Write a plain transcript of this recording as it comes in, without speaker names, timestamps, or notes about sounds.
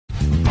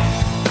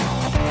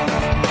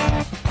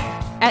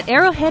At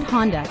Arrowhead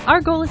Honda, our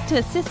goal is to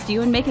assist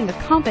you in making a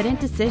confident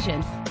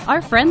decision.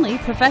 Our friendly,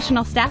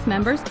 professional staff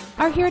members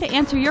are here to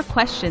answer your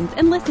questions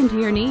and listen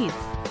to your needs.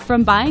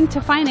 From buying to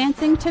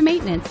financing to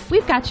maintenance,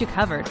 we've got you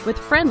covered with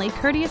friendly,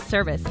 courteous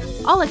service,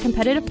 all at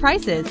competitive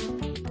prices.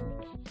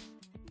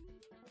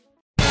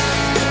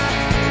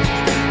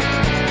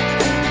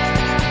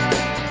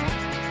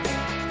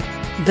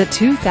 The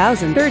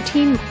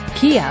 2013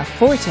 Kia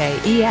Forte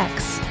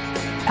EX,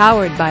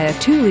 powered by a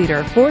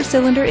 2-liter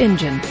 4-cylinder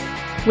engine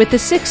with a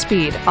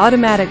 6-speed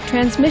automatic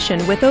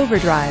transmission with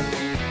overdrive.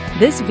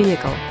 This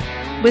vehicle,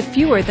 with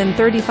fewer than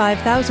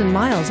 35,000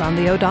 miles on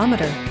the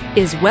odometer,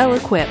 is well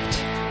equipped.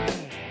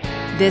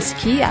 This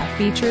Kia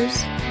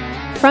features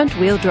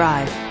front-wheel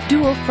drive,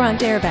 dual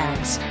front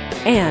airbags,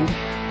 and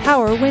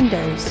power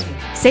windows.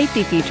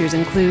 Safety features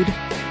include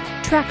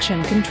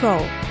traction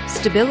control,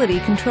 stability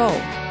control,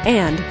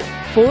 and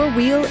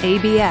 4-wheel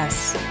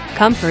ABS.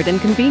 Comfort and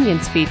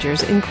convenience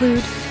features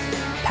include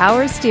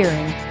power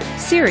steering,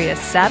 Sirius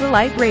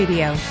satellite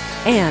radio,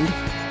 and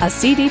a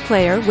CD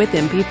player with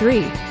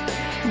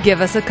MP3.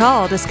 Give us a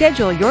call to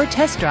schedule your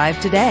test drive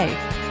today.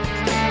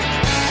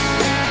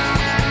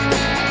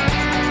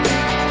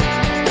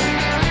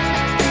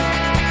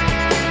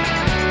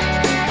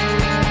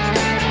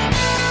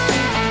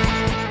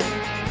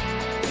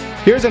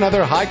 Here's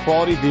another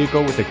high-quality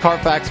vehicle with the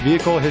Carfax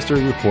Vehicle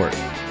History Report.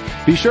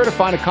 Be sure to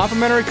find a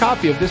complimentary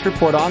copy of this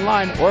report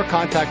online or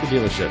contact the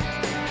dealership.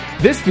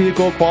 This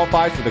vehicle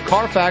qualifies for the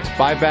Carfax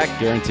Buyback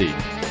Guarantee.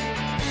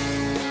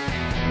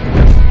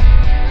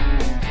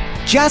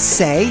 Just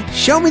say,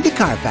 "Show me the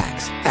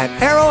Carfax" at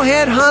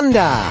Arrowhead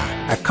Honda,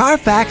 a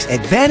Carfax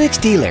Advantage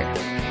dealer.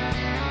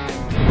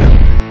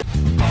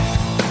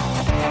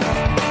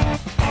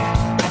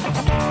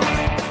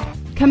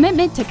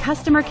 Commitment to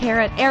customer care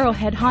at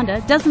Arrowhead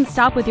Honda doesn't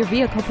stop with your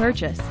vehicle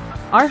purchase.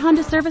 Our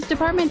Honda service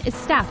department is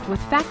staffed with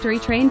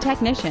factory-trained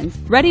technicians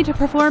ready to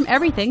perform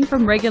everything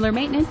from regular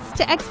maintenance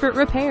to expert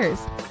repairs.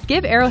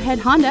 Give Arrowhead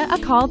Honda a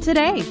call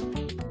today.